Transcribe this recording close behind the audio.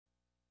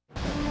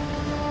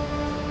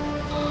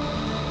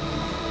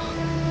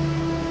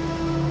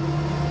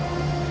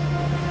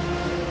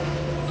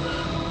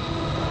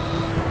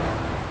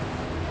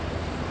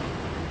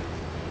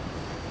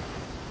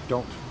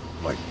don't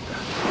like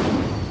that.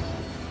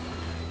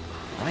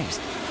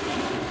 Christ.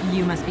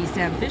 You must be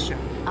Sam Fisher.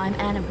 I'm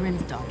Anna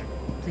Grimm's daughter.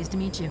 Pleased to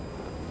meet you.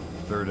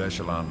 Third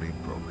echelon lead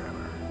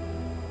programmer.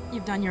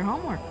 You've done your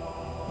homework.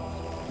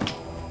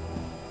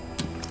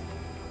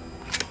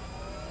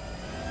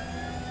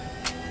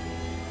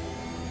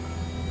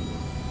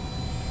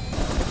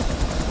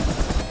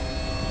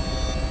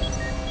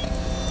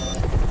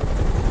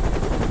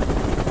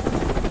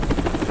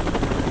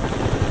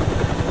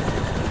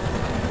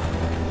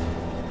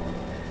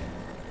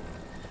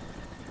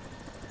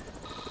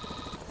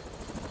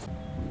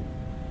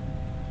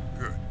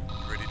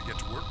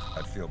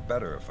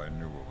 Better if I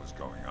knew what was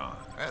going on.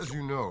 As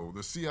you know,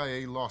 the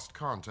CIA lost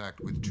contact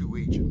with two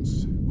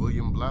agents,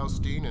 William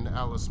Blaustein and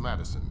Alice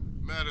Madison.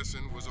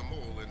 Madison was a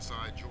mole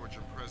inside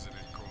Georgian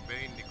President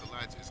Kombain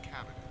Nikoladze's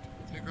cabinet.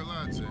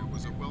 Nikoladze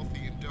was a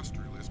wealthy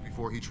industrialist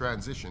before he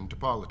transitioned to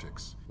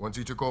politics. Once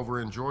he took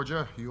over in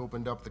Georgia, he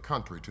opened up the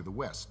country to the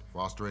west,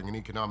 fostering an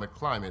economic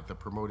climate that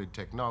promoted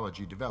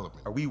technology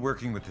development. Are we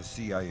working with the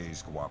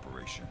CIA's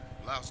cooperation?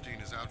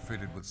 Blaustein is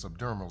outfitted with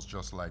subdermals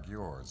just like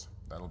yours.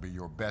 That'll be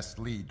your best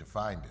lead to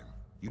find him.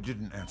 You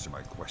didn't answer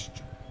my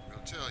question.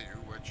 We'll tell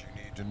you what you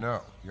need to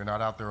know. You're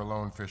not out there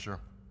alone, Fisher.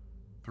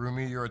 Through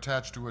me, you're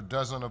attached to a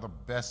dozen of the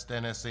best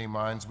NSA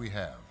minds we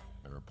have.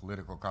 There are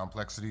political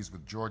complexities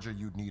with Georgia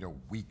you'd need a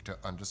week to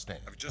understand.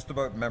 I've just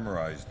about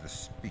memorized the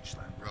speech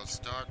language. Well,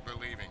 start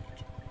believing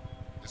it.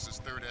 This is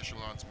Third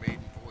Echelon's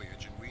maiden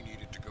voyage, and we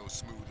need it to go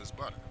smooth as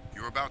butter.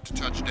 You're about to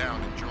touch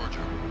down in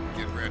Georgia.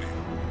 Get ready.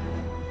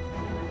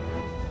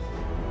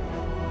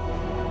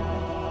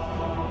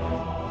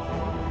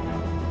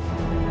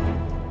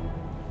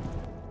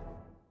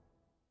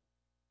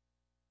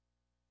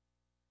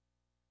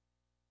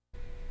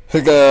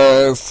 Hey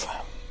guys,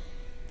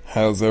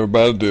 how's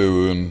everybody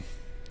doing?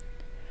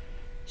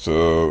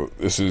 So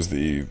this is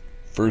the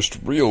first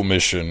real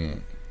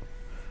mission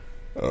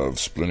of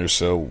Splinter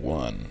Cell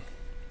 1,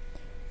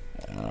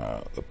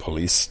 the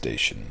police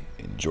station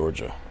in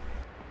Georgia.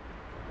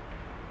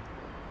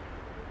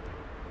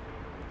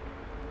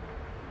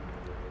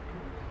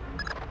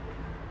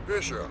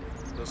 Fisher,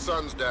 the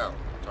sun's down.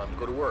 Time to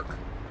go to work.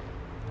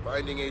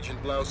 Finding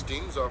Agent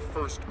Blaustein's our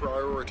first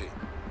priority.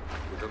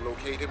 We're to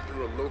locate him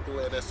through a local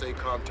NSA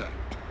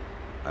contact.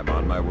 I'm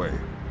on my way.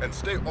 And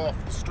stay off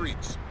the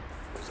streets.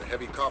 There's a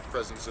heavy cop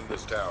presence in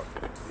this town.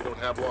 We don't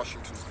have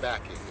Washington's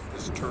backing if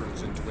this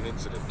turns into an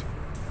incident.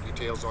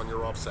 Details on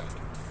your offset.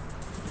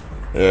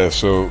 Yeah,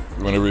 so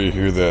whenever you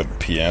hear that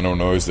piano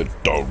noise,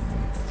 that dong,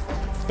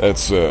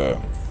 that's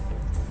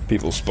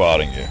people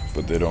spotting you,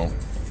 but they don't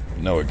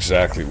know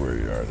exactly where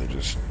you are. They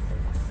just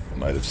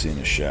might have seen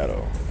a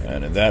shadow.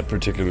 And in that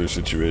particular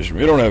situation,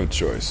 we don't have a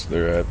choice. They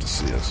have to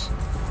see us.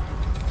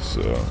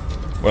 So,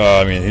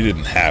 well, I mean, he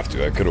didn't have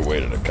to. I could have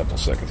waited a couple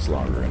seconds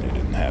longer and he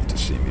didn't have to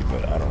see me,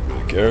 but I don't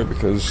really care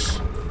because...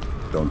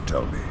 Don't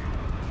tell me.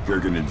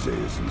 Gergenidze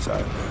is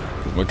inside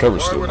there. My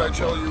cover's still Why would I not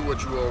tell on. you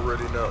what you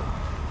already know?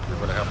 You're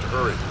gonna have to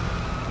hurry.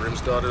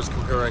 Grimm's daughter's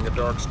comparing a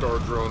Dark Star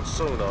drone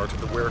sonar to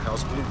the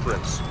warehouse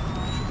blueprints.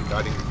 She'll be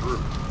guiding you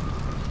through.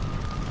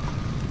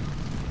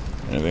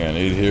 Anything I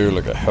need here,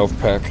 like a health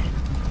pack?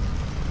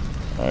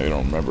 I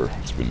don't remember.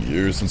 It's been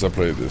years since I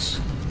played this.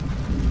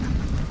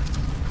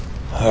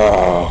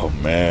 Oh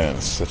man,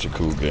 it's such a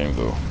cool game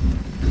though.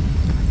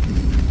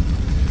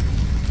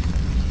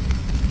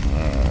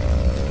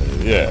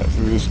 Yeah,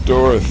 through this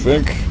door, I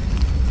think.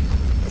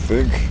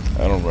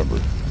 I don't remember.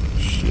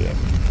 Shit.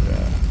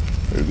 Yeah.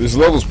 This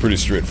level's pretty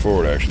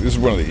straightforward, actually. This is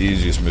one of the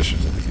easiest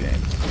missions in the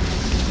game.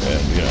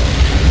 And, you know...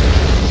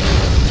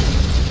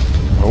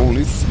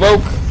 Holy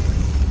smoke!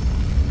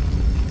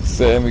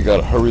 Sam, we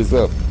gotta hurry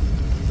up.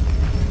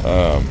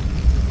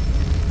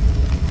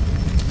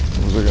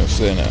 What was I gonna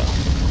say now?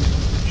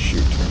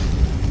 Shoot.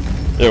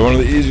 Yeah, one of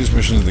the easiest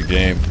missions in the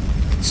game.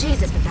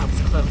 Jesus, but that was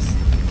close.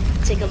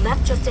 Take a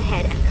left just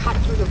ahead and cut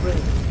through the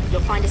room.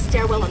 You'll find a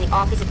stairwell on the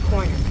opposite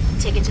corner.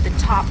 Take it to the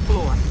top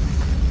floor.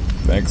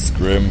 Thanks,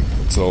 Grim.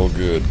 It's all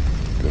good.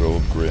 Good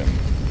old Grim.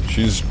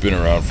 She's been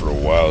around for a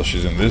while.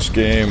 She's in this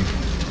game,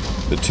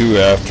 the two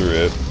after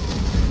it.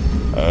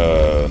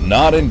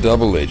 Not in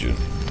Double Agent,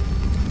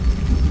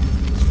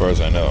 as far as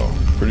I know.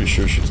 Pretty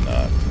sure she's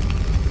not.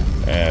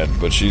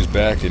 But she's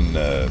back in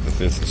the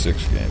 5th and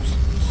 6th games,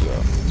 so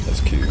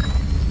that's cute.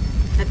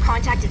 The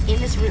contact is in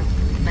this room.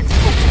 Let's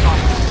hope to God.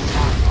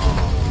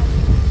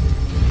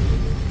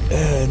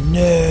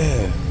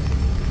 No.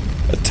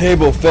 A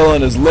table fell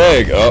on his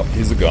leg. Oh,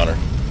 he's a gunner.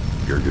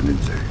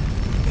 Gergenidze.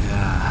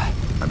 Yeah,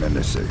 I'm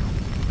NSA.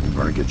 I'm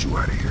gonna get you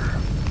out of here.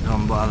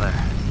 don't bother.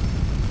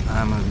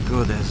 I'm as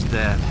good as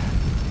dead.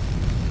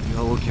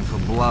 You're looking for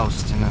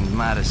Blaustein and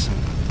Madison.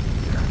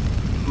 Yeah.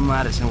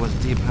 Madison was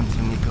deep into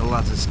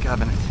Nikoladze's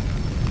cabinet.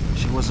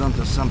 She was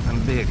onto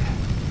something big.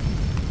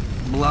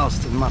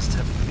 Blaustein must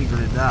have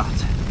figured it out.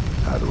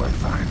 How do I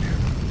find him?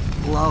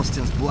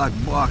 Blaustein's black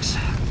box,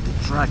 the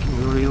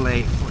tracking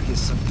relay for his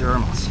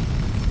subdermals.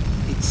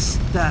 It's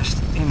stashed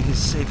in his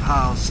safe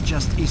house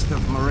just east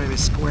of Moravi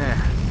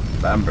Square.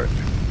 Lambert,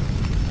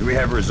 do we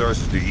have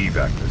resources to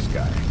evac this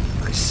guy?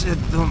 I said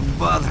don't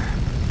bother.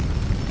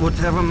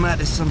 Whatever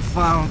Madison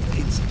found,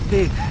 it's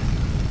big.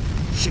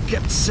 She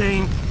kept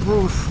saying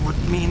proof would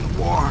mean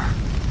war.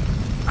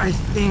 I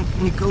think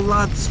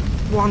Nicolaz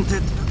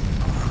wanted...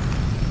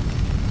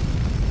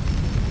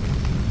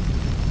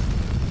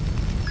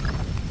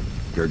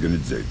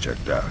 Gergenidze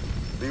checked out.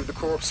 Leave the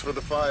corpse for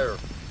the fire.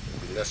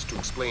 There'll be less to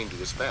explain to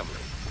his family.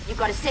 You've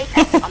got a safe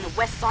exit on the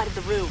west side of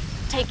the room.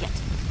 Take it.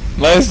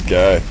 Nice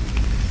guy.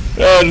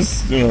 Yeah,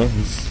 just, you know,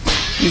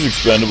 he's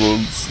expendable.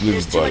 Just leave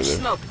There's his too body much there.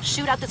 smoke.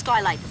 Shoot out the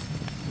skylights.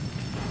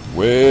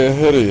 Way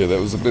ahead of you. That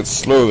was a bit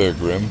slow there,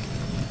 Grim.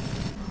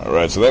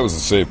 Alright, so that was the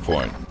save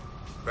point.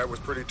 That was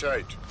pretty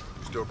tight.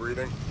 You still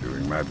breathing?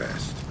 Doing my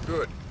best.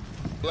 Good.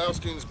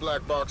 Blaustein's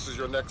black box is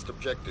your next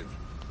objective.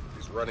 If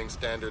he's running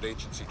standard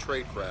agency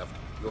tradecraft,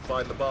 you'll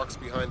find the box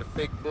behind a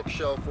fake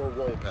bookshelf or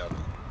wall panel.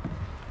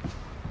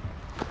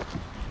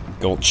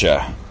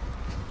 Gotcha.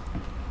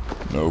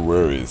 No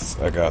worries.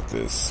 I got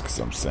this, because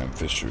I'm Sam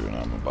Fisher and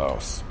I'm a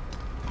boss.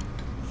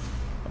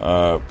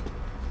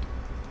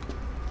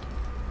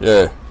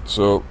 Yeah,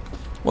 so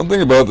one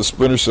thing about the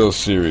Splinter Cell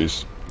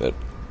series that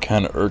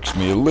kind of irks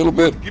me a little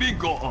bit.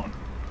 Gringo on.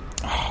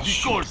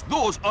 Because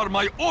those are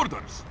my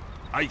orders.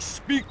 I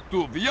speak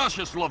to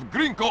Vyacheslav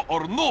Gringo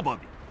or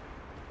nobody.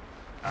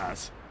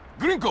 As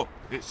Gringo,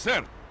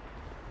 sir.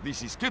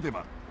 This is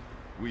Ketevan.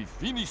 We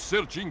finished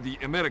searching the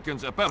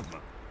Americans'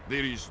 apartment.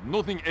 There is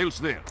nothing else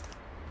there.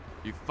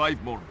 If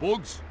 5 more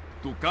bugs,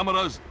 2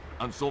 cameras,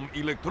 and some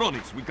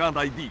electronics we can't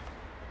ID.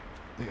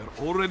 They are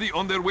already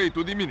on their way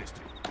to the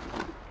ministry.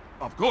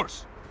 Of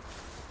course.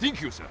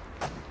 Thank you, sir.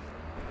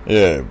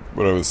 Yeah,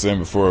 what I was saying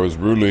before I was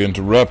rudely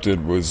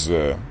interrupted was,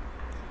 one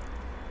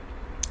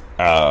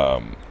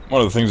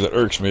of the things that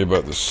irks me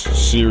about this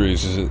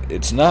series is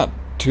it's not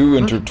too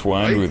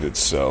intertwined with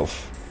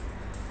itself,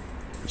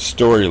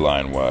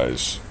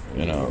 storyline-wise.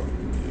 You know,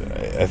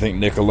 I think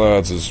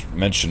Nicolaz is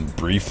mentioned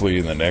briefly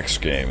in the next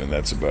game, and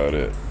that's about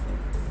it.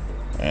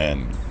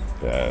 And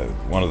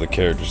one of the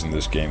characters in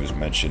this game is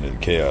mentioned in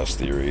Chaos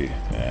Theory,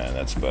 and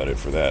that's about it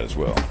for that as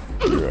well.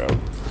 You're out,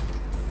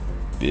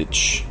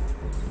 bitch.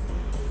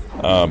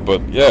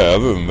 But yeah,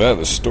 other than that,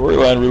 the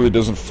storyline really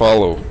doesn't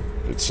follow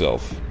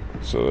itself,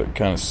 so it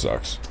kind of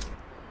sucks.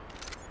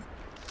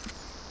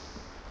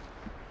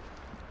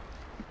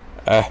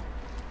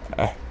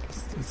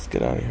 Let's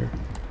get out of here.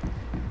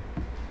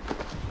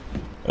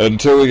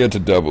 Until we get to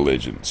Double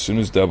Agent. As soon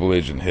as Double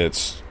Agent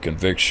hits,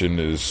 Conviction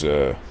is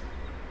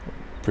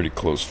pretty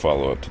close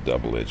follow-up to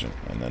Double Agent,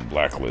 and then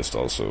Blacklist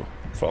also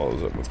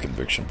follows up with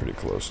Conviction pretty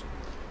close.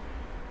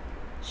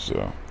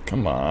 So,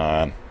 come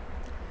on.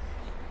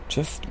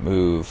 Just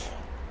move.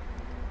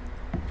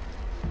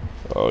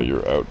 Oh,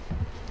 you're out.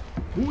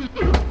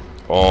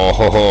 Oh,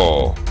 ho,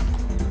 ho.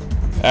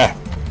 Ah,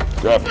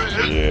 grab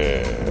it.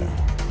 Yeah.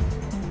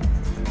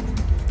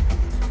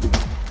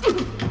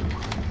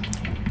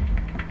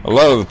 A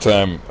lot of the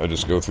time, I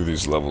just go through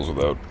these levels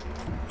without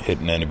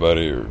hitting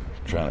anybody or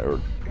trying to,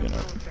 or, you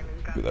know,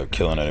 without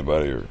killing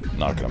anybody or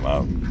knocking them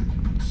out.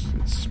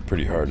 It's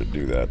pretty hard to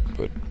do that,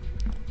 but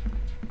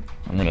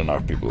I'm gonna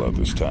knock people out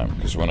this time,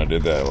 because when I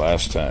did that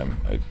last time,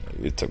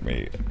 it took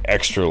me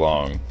extra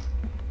long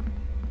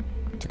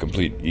to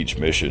complete each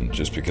mission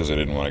just because I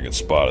didn't want to get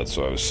spotted,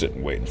 so I was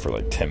sitting waiting for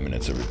like 10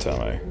 minutes every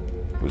time I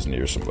was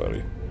near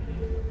somebody.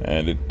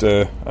 And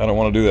I don't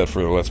want to do that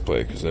for the Let's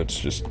Play, because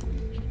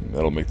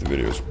that'll make the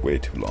videos way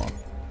too long.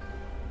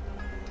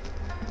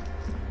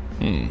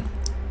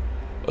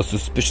 A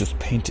suspicious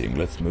painting,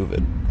 let's move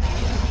it.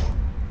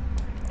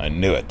 I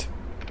knew it.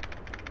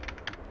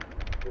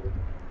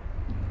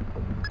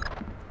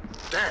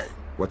 Dang!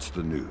 What's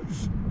the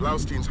news?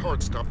 Blaustein's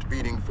heart stopped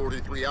beating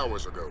 43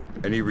 hours ago.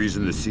 Any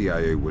reason the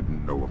CIA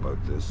wouldn't know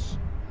about this?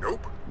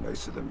 Nope.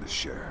 Nice of them to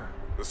share.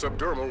 The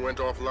subdermal went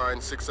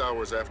offline 6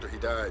 hours after he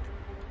died.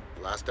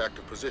 The last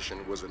active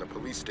position was in a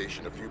police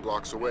station a few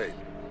blocks away.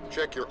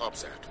 Check your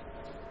OPSAT.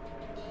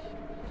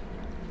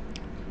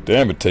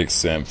 Damn, it takes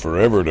Sam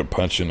forever to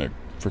punch in a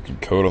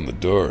freaking code on the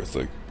door. It's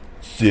like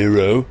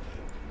 0,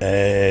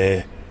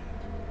 9,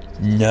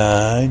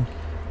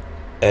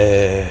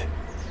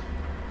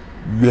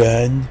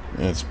 run.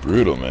 It's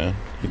brutal, man.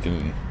 He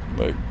can,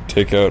 like,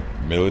 take out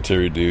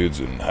military dudes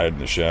and hide in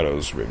the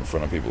shadows right in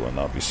front of people and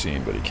not be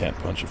seen, but he can't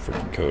punch a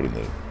freaking code in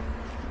the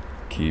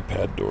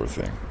keypad door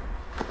thing.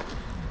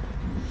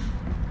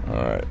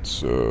 Alright,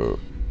 so...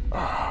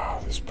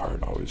 this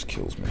part always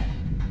kills me.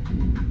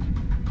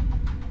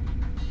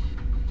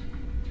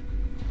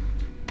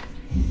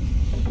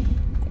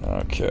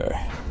 Okay.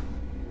 I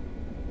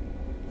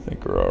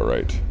think we're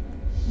alright.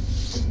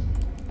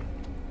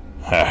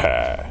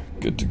 Haha,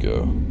 good to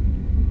go.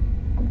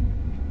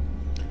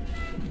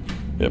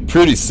 Yeah,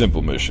 pretty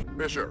simple mission.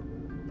 Fisher,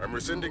 I'm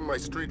rescinding my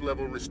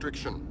street-level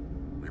restriction.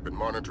 We've been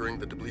monitoring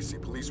the Tbilisi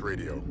police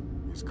radio.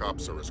 These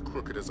cops are as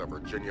crooked as a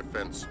Virginia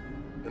fence.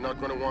 They're not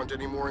going to want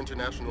any more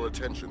international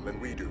attention than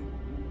we do.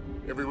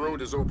 Every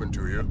road is open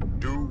to you.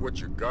 Do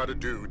what you gotta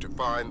do to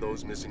find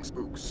those missing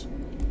spooks.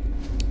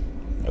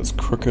 As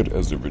crooked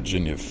as a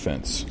Virginia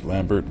fence.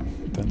 Lambert,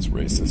 that's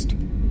racist.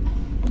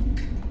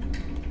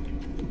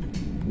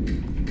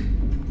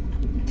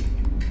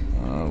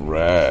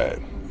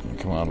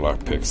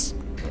 lockpicks.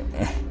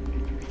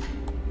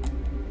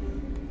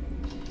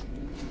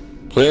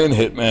 Playing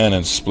Hitman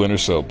and Splinter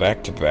Cell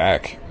back to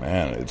back,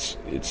 man,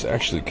 it's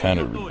actually kind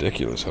of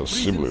ridiculous how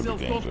similar the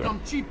games are.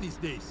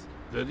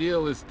 The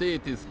real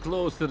estate is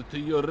closer to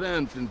your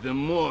rent in the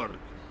morgue.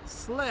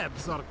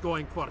 Slabs are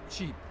going for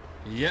cheap.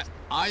 Yeah,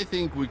 I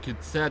think we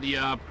could set you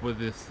up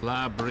with a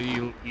slab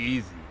real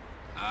easy.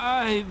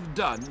 I've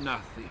done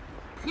nothing.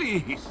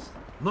 Please.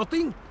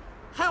 Nothing?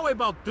 How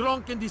about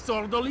drunk and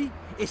disorderly?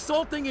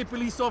 Assaulting a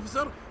police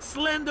officer?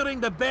 Slandering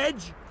the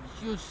badge?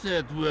 You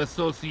said we're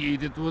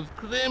associated with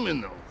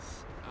criminals.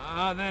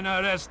 Then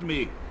arrest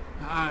me.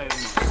 I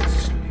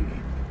must sleep.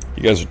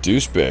 You guys are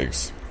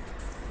douchebags.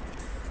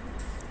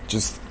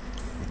 Just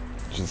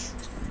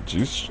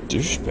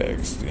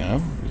douchebags, you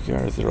know? You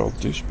guys are all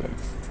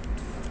douchebags.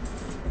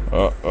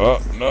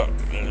 No.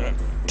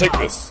 Take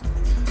this.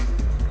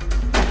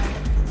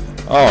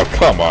 Oh,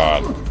 come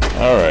on.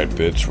 Alright,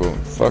 bitch. Well,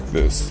 fuck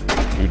this.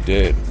 You're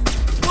dead.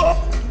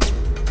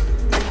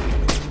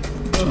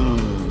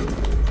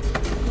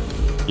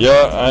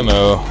 Yeah, I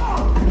know.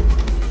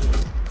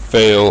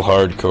 Fail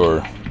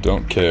hardcore.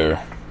 Don't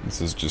care.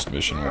 This is just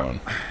mission 1.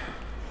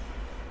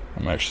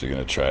 I'm actually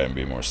gonna try and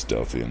be more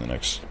stealthy in the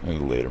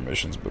later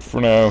missions, but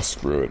for now,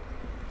 screw it.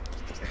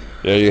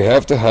 Yeah, you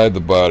have to hide the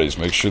bodies.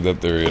 Make sure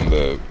that they're in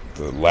the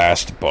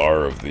last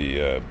bar of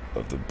the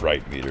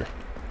bright meter.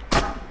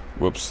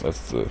 Whoops,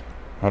 that's the.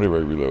 How do I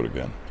reload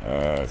again?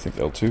 I think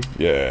L2.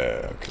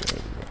 Yeah. Okay.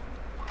 There we go.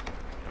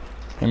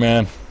 Hey,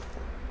 man.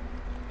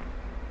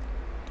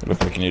 You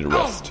look like you need a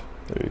rest.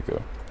 There you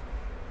go.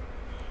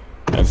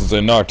 And since I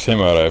knocked him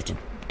out, I have to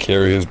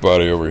carry his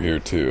body over here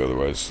too.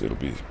 Otherwise,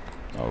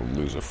 I'll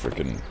lose a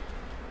frickin'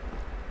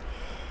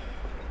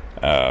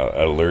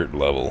 alert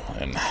level.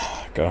 And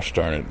gosh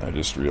darn it, I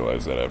just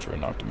realized that after I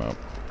knocked him out.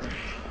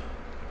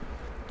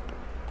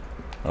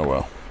 Oh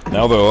well.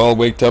 Now they'll all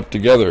waked up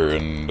together,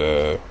 and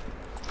they'll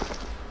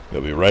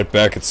be right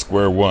back at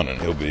square one, and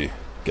he'll be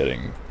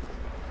getting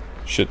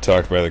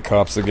shit-talked by the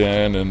cops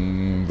again,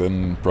 and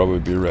then probably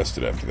be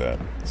arrested after that.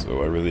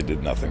 So I really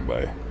did nothing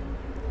by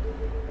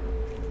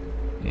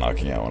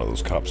knocking out one of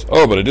those cops.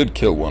 Oh, but I did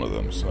kill one of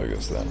them, so I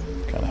guess that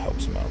kind of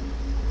helps him out.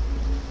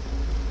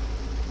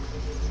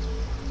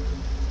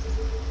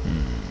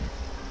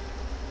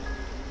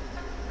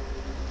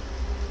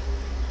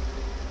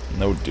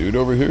 No dude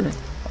over here?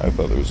 I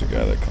thought there was a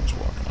guy that comes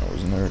walking out.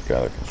 Wasn't there a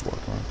guy that comes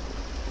walking around?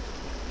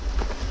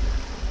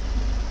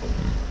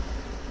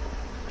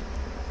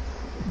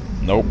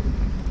 Nope.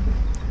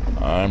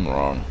 I'm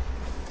wrong.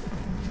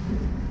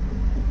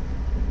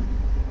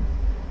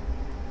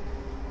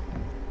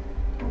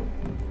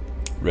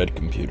 Red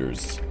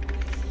computers.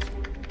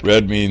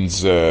 Red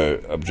means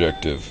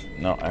objective.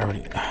 No,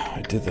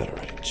 I did that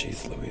already.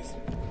 Jeez Louise.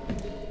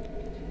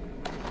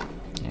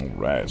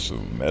 Alright, so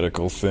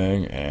medical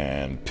thing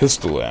and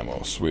pistol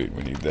ammo. Sweet,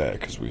 we need that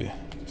because we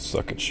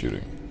suck at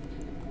shooting.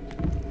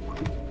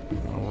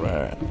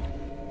 Alright.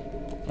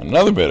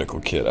 Another medical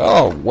kit.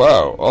 Oh,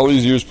 wow. All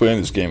these years playing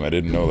this game, I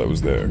didn't know that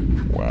was there.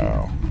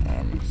 Wow.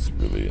 It's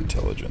really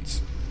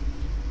intelligence.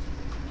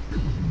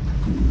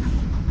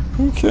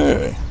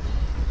 Okay.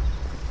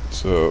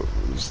 So,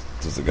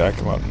 does the guy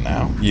come out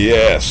now?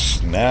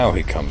 Yes! Now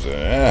he comes in.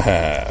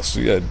 Ah,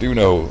 so yeah, I do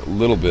know a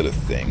little bit of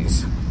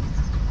things.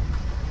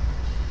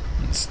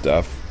 And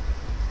stuff.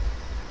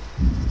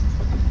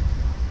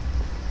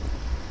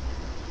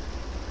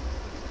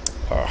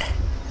 Ah,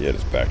 he had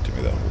his back to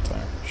me that whole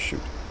time.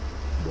 Shoot.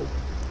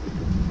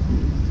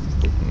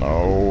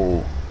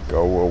 No,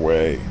 go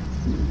away.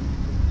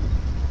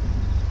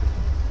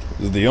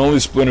 This is the only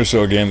Splinter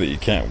Cell game that you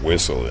can't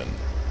whistle in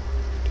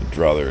to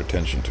draw their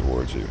attention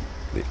towards you.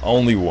 The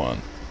only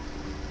one.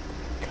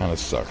 Kinda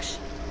sucks.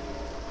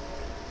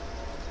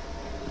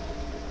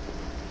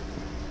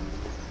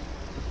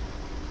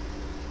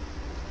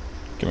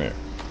 Come here.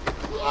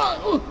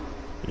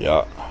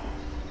 Yeah.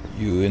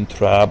 You in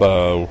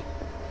trouble.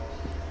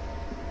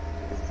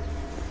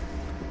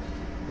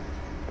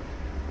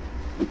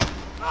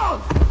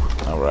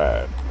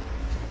 Alright.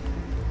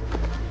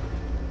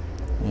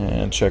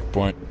 And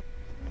checkpoint.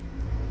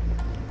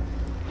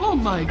 Oh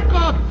my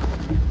god!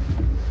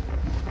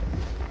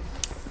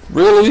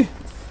 Really?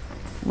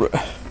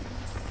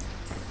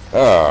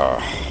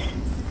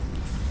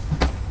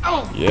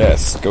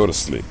 Yes, go to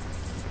sleep.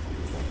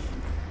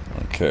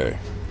 Okay.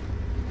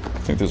 I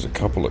think there's a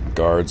couple of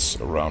guards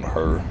around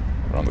her,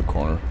 around the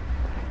corner.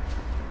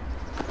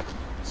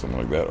 Something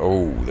like that.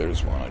 Oh,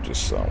 there's one. I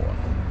just saw one.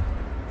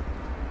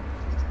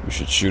 We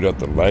should shoot out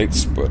the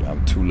lights, but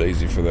I'm too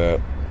lazy for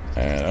that.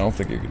 And I don't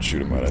think you can shoot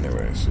them out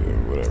anyway, so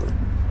whatever.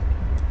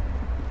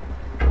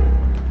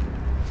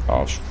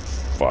 Oh,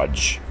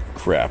 fudge.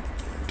 Crap.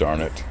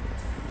 Darn it.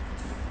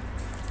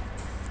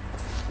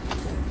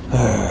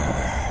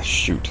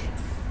 Shoot.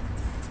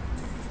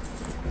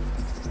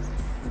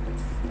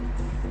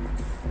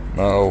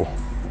 No.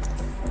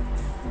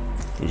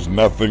 There's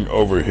nothing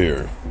over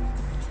here.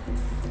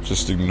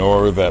 Just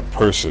ignore that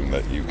person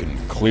that you can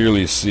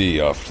clearly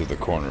see off to the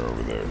corner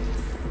over there.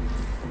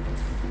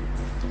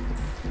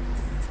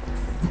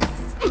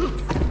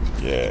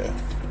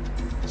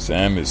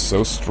 Sam is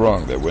so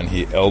strong that when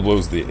he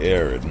elbows the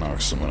air, it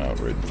knocks someone out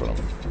right in front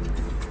of him.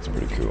 It's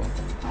pretty cool.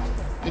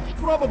 It's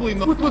probably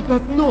not. What was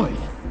that noise?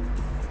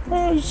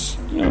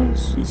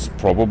 It's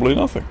probably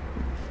nothing.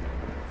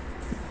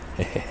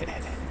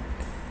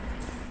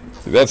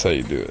 See, that's how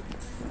you do it.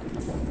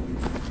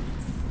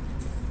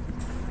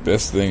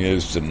 Best thing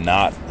is to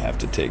not have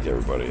to take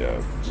everybody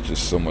out. It's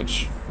just so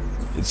much.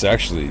 It's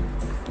actually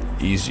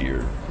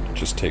easier. It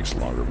just takes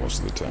longer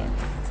most of the time.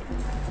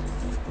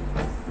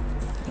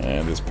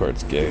 And this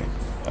part's gay.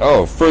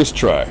 Oh, first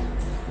try.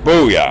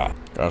 Booyah!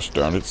 Gosh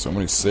darn it, so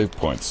many save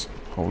points.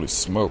 Holy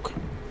smoke.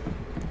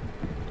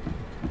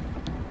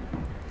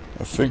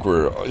 I think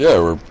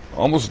we're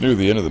almost near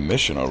the end of the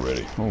mission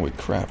already. Holy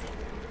crap.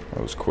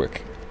 That was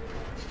quick.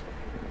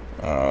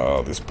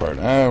 Oh, this part.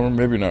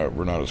 Maybe not.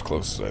 We're not as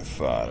close as I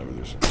thought. I mean,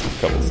 there's a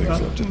couple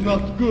things left to do.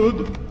 Not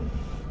good.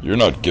 You're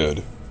not good.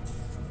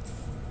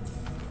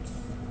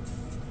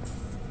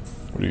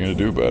 What are you gonna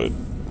do about it?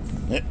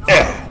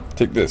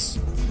 Take this.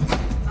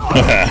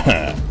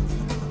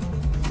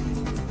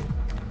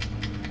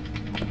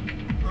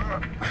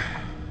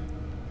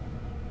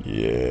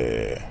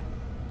 Yeah.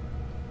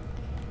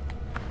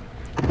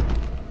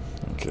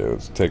 Okay,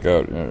 let's take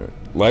out.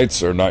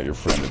 Lights are not your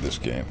friend in this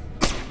game.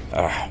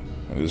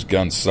 This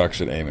gun sucks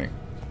at aiming.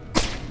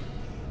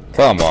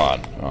 Come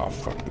on. Oh,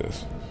 fuck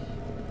this.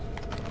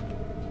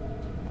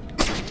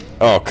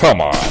 Oh,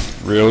 come on.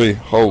 Really?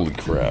 Holy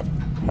crap.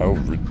 How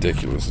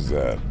ridiculous is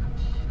that?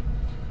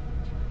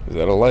 Is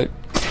that a light?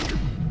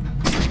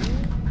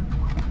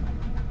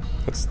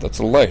 That's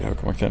a light. How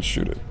come I can't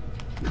shoot it?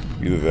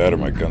 Either that or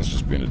my gun's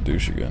just being a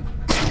douche again.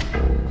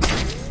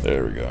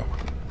 There we go.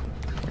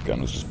 My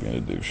gun was just being a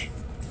douche.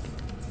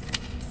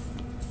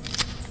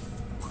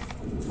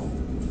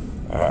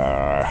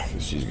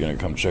 She's gonna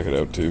come check it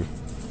out too.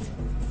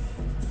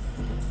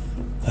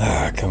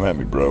 Come at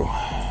me, bro.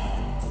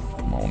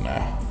 Come on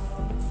now.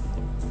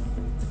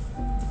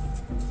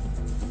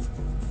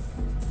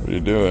 What are you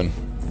doing?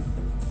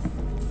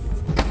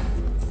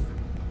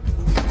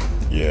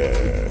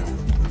 Yeah.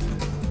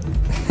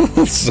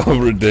 So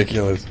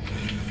ridiculous.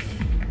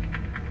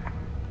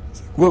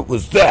 What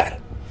was that?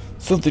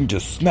 Something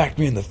just smacked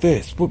me in the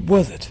face. What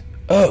was it?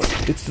 Oh,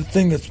 it's the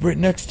thing that's right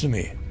next to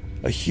me.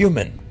 A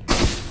human.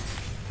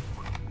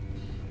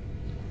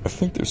 I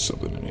think there's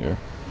something in here.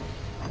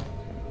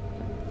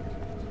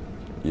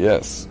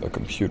 Yes, a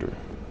computer.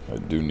 I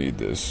do need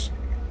this.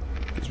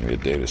 Gives me a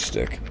data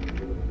stick.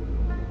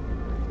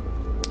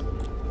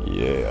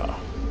 Yeah.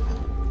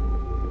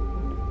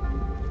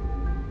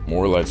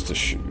 More lights to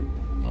shoot.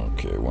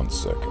 Okay, 1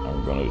 sec.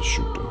 I'm gonna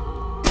shoot them.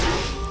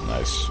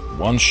 Nice.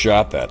 One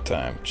shot that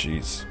time.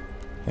 Jeez.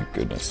 Thank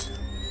goodness.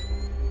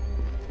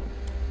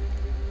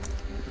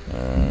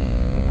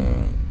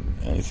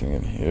 Anything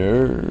in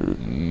here?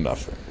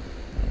 Nothing.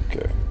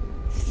 Okay.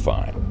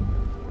 Fine.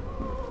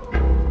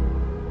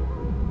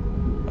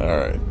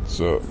 Alright,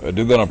 so I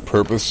did that on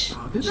purpose.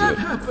 How did that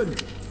happen?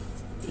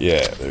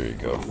 Yeah, there you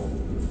go.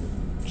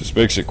 Just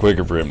makes it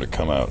quicker for him to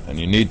come out. And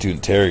you need to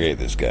interrogate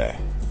this guy.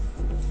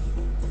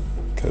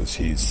 Because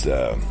he's,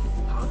 How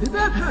did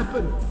that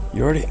happen?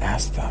 You already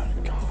asked that.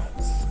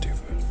 God,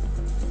 stupid.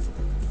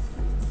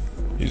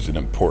 He's an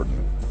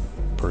important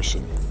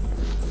person.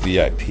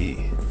 VIP.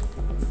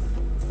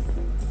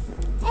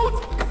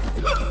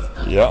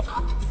 Yep.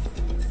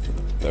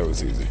 That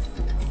was easy.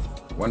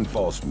 One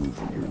false move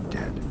and you're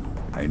dead.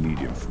 I need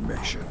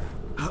information.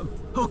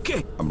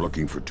 Okay. I'm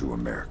looking for 2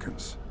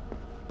 Americans.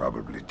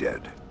 Probably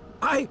dead.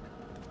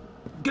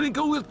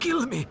 Gringo will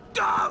kill me.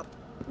 Ah!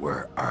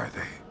 Where are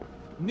they?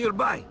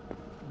 Nearby.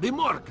 The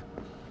morgue.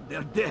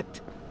 They're dead.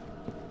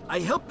 I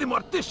helped the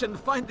mortician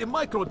find the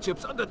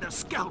microchips under their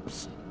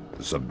scalps.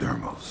 The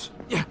subdermals.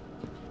 Yeah.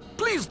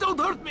 Please don't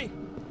hurt me.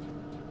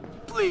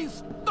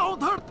 Please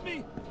don't hurt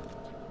me.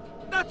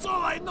 That's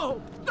all I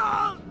know.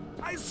 Ah!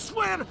 I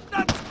swear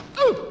that's...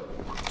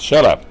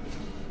 Shut up.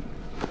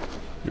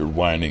 Your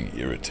whining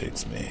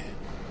irritates me.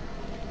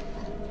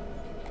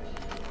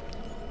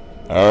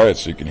 Alright,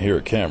 so you can hear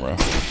a camera.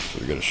 So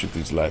we gotta shoot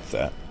these lights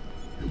at.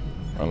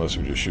 Unless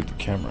we just shoot the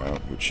camera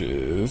out, which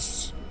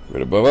is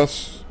right above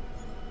us.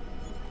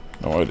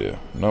 No idea.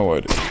 No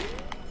idea.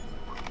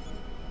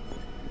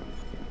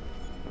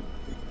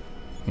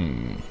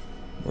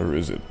 Where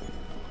is it?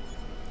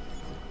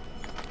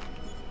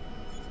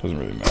 Doesn't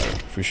really matter.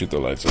 If we shoot the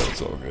lights out,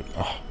 it's all good.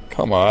 Oh,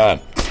 come on.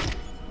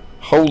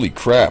 Holy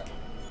crap.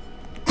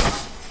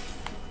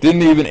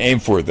 Didn't even aim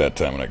for it that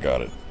time when I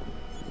got it.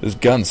 This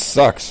gun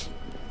sucks.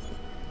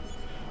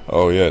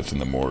 Oh yeah, it's in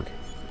the morgue.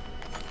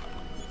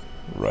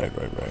 Right.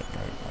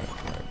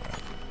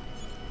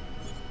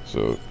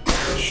 So,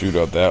 shoot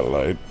out that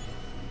light.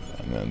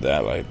 And then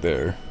that light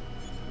there.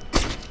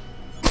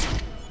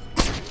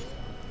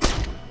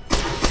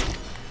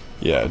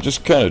 Yeah,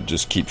 just kind of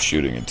just keep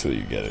shooting until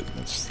you get it.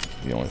 That's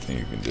the only thing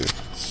you can do.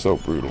 It's so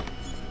brutal.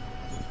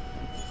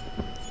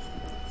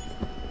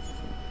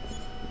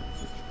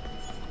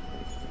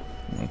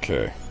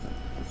 Okay.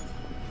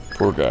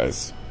 Poor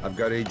guys. I've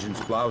got Agents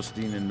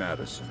Blaustein and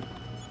Madison.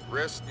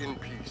 Rest in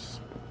peace.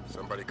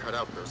 Somebody cut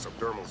out their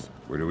subdermals.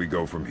 Where do we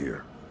go from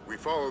here? We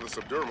follow the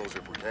subdermals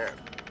if we can.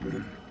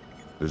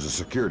 There's a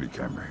security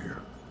camera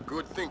here.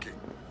 Good thinking.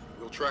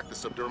 We'll track the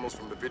subdermals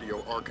from the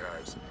video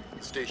archives.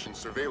 The station's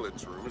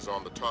surveillance room is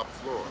on the top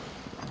floor.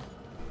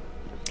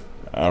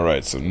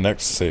 Alright, so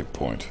next save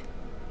point.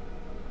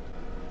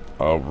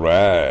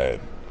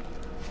 Alright.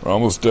 We're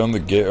almost done the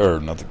game, or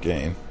not the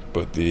game,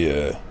 but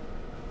the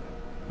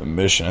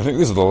mission. I think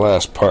this is the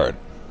last part.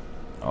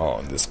 Oh,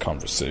 in this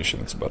conversation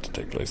that's about to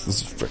take place.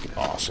 This is freaking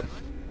awesome.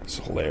 It's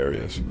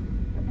hilarious.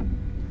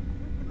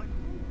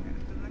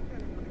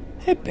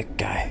 Hey, big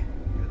guy.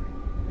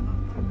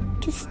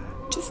 Just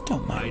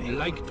don't mind I'd me.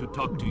 like to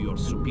talk to your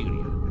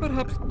superior.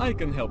 Perhaps I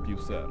can help you,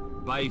 sir.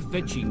 By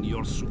fetching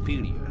your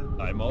superior.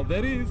 I'm all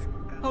there is.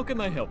 How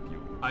can I help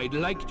you? I'd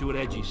like to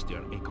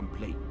register a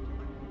complaint.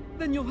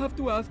 Then you'll have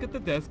to ask at the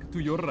desk to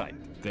your right.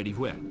 Very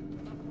well.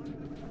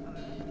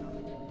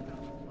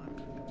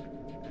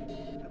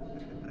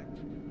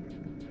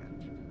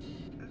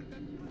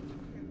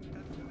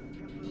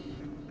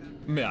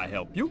 May I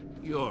help you?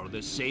 You're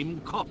the same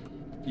cop.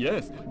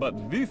 Yes,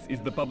 but this is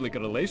the public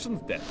relations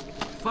desk.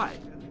 Fine.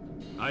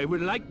 I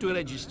would like to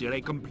register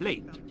a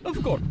complaint. Of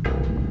course.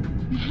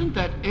 Isn't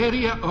that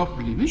area off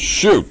limits?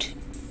 Shoot!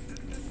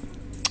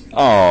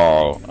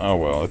 Oh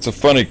well, it's a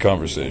funny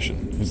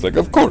conversation. He's like,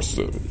 of course,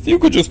 sir. If you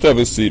could just have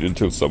a seat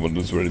until someone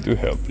is ready to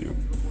help you.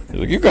 He's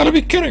like, you gotta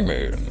be kidding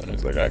me. And then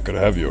he's like, I could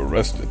have you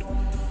arrested.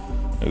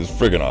 It's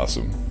friggin'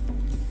 awesome.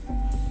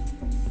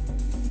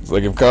 It's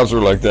like if cops were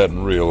like that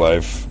in real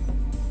life,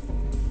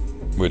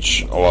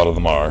 which a lot of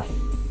them are.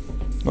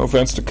 No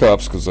offense to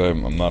cops, because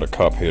I'm not a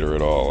cop hater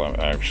at all. I'm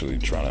actually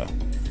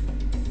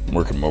I'm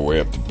working my way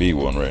up to be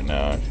one right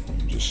now.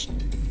 Just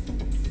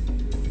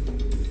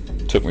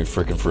took me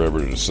freaking forever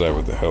to decide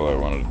what the hell I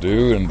wanted to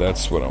do, and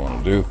that's what I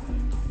want to do.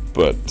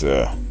 But,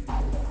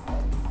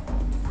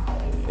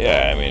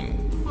 yeah, I mean,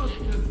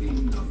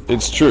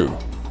 it's true.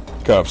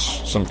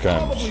 Cops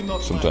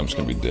sometimes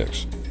can be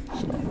dicks.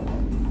 So.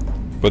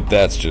 But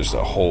that's just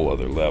a whole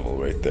other level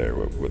right there,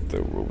 what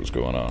was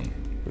going on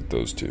with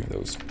those two. That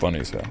was funny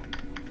as hell.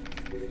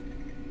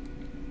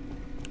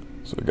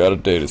 So I got a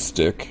data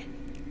stick.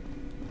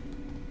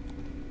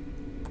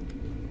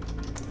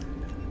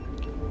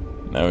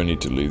 Now we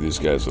need to leave these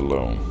guys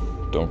alone.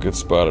 Don't get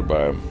spotted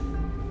by them.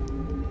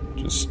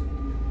 Just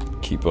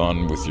keep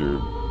on with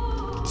your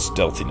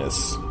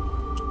stealthiness.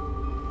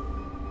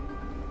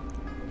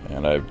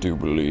 And I do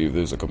believe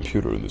there's a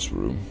computer in this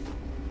room.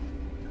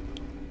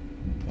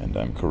 And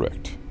I'm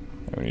correct.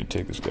 And we need to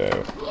take this guy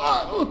out.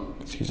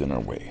 Because he's in our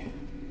way.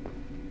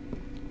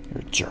 You're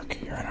a jerk.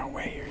 You're in our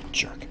way. You're a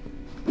jerk.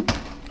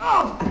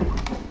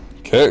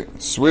 Okay,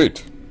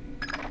 sweet.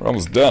 We're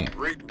almost done.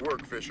 Great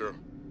work, Fisher.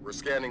 We're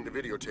scanning the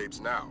videotapes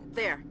now.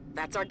 There,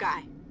 that's our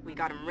guy. We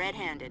got him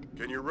red-handed.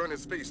 Can you run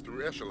his face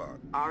through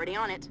Echelon? Already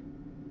on it.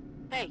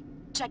 Hey,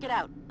 check it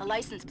out. A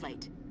license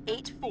plate.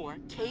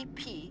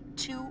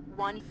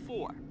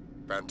 84KP214.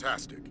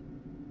 Fantastic.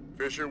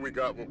 Fisher, we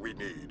got what we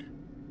need.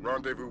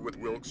 Rendezvous with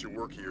Wilkes, your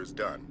work here is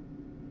done.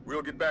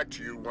 We'll get back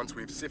to you once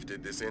we've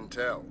sifted this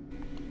intel.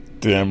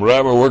 Damn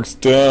right, my work's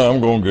done.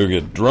 I'm gonna go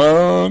get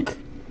drunk.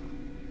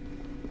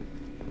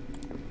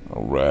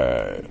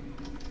 Alright.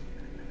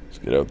 Let's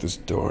get out this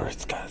door.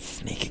 It's gotta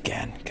sneak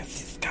again, because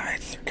these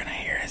guys are gonna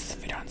hear us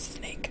if we don't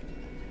sneak.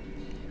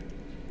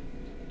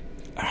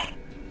 Ah,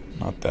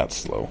 not that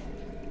slow.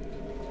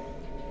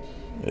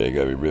 Yeah, you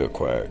gotta be real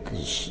quiet,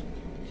 because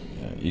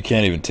you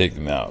can't even take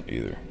them out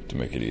either, to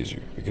make it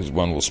easier. Because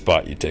one will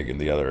spot you taking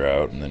the other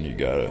out, and then you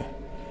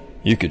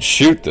could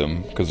shoot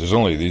them, because there's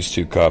only these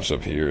two cops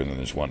up here, and then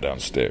there's one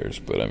downstairs.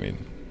 But I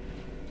mean,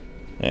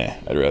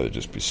 I'd rather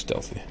just be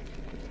stealthy.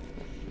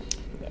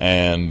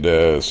 And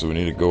so we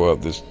need to go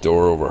out this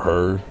door over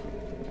her.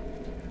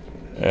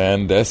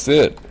 And that's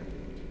it.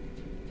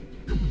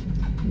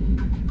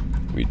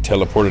 We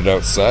teleported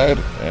outside,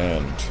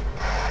 and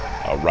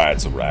our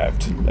ride's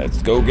arrived.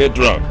 Let's go get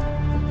drunk.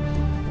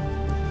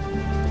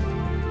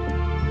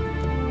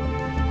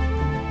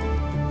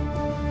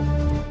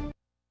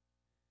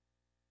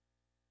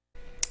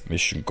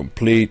 Mission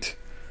complete.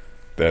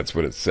 That's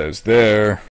what it says there.